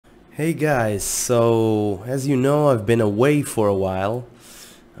Hey guys, so as you know, I've been away for a while.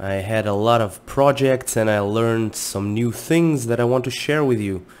 I had a lot of projects and I learned some new things that I want to share with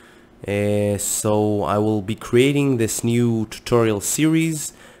you. So I will be creating this new tutorial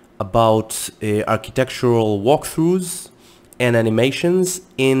series about architectural walkthroughs and animations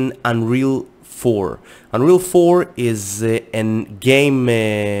in Unreal 4. Unreal 4 is a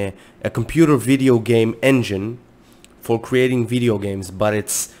computer video game engine for creating video games, but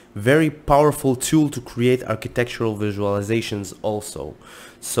it's very powerful tool to create architectural visualizations also.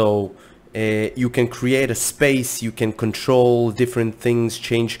 So you can create a space, you can control different things,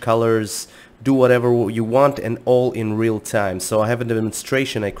 change colors, do whatever you want, and all in real time. So I have a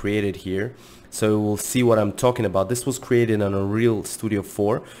demonstration I created here, so we'll see what I'm talking about. This was created on Unreal Studio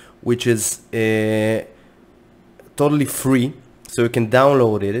 4, which is totally free, so you can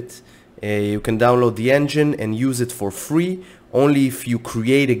download it. You can download the engine and use it for free. Only if you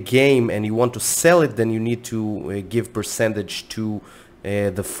create a game and you want to sell it, then you need to give percentage to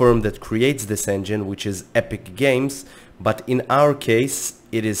the firm that creates this engine, which is Epic Games. But in our case,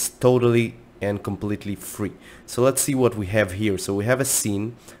 it is totally and completely free. So let's see what we have here. So we have a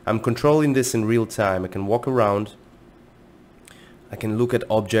scene. I'm controlling this in real time. I can walk around. I can look at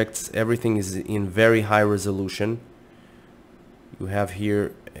objects. Everything is in very high resolution. You have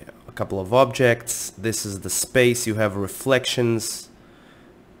here a couple of objects. This is the space. You have reflections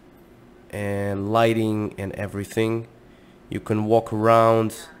and lighting and everything. You can walk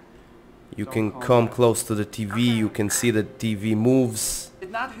around. You can come close to the TV. You can see the TV moves,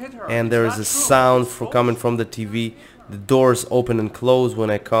 and there is a sound coming from the TV. The doors open and close when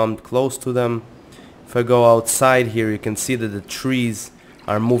I come close to them. If I go outside here, you can see that the trees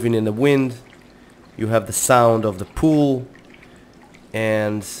are moving in the wind. You have the sound of the pool,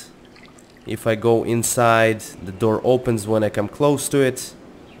 and if I go inside, the door opens when I come close to it.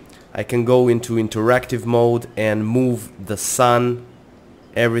 I can go into interactive mode and move the sun,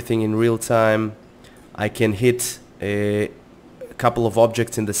 everything in real time. I can hit a couple of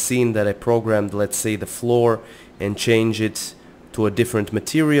objects in the scene that I programmed, let's say the floor, and change it to a different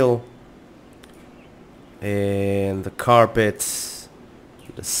material. And the carpet,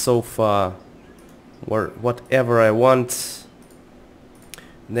 the sofa, whatever I want.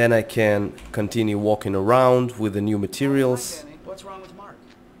 Then I can continue walking around with the new materials. What's wrong with Mark?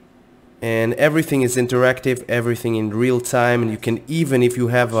 And everything is interactive, everything in real time, and you can, even if you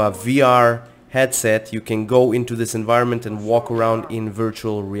have a VR headset, you can go into this environment and walk around in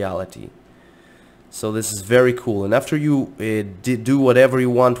virtual reality. So this is very cool. And after you do whatever you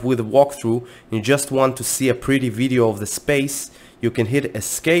want with the walkthrough, you just want to see a pretty video of the space, you can hit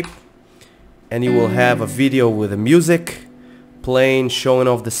escape and you will have a video with the music playing, showing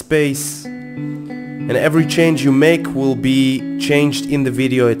off the space, and every change you make will be changed in the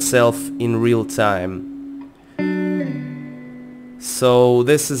video itself in real time. So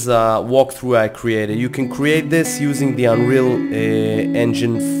this is a walkthrough I created. You can create this using the Unreal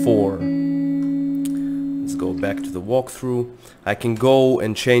Engine 4. Let's go back to the walkthrough. I can go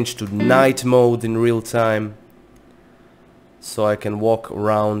and change to night mode in real time, so I can walk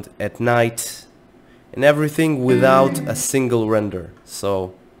around at night and everything without a single render.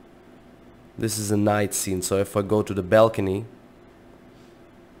 So this is a night scene, so if I go to the balcony,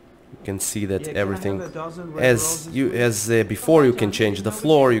 you can see that everything as before. You can change the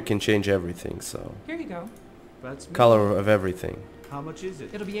floor, you can change everything, so Here you go. color of everything. How much is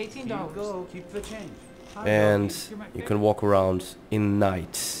it? It'll be $18. Go, keep the change. And you can walk around in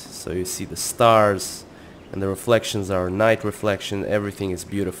night, so you see the stars and the reflections are night reflection. Everything is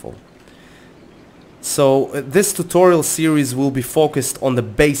beautiful. So this tutorial series will be focused on the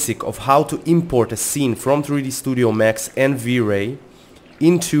basic of how to import a scene from 3D Studio Max and V-Ray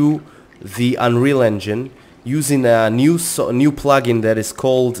into the Unreal Engine using a new plugin that is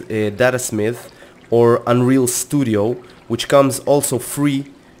called Datasmith or Unreal Studio, which comes also free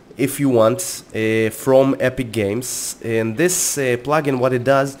if you want from Epic Games. And this plugin, what it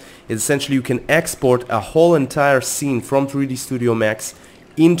does is essentially you can export a whole entire scene from 3D Studio Max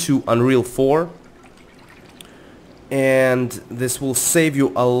into Unreal 4, and this will save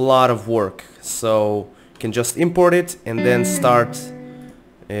you a lot of work. So you can just import it and then start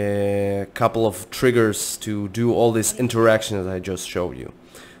a couple of triggers to do all this interaction that I just showed you.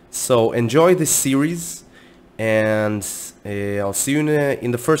 So enjoy this series, and I'll see you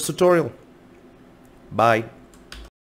in the first tutorial. Bye.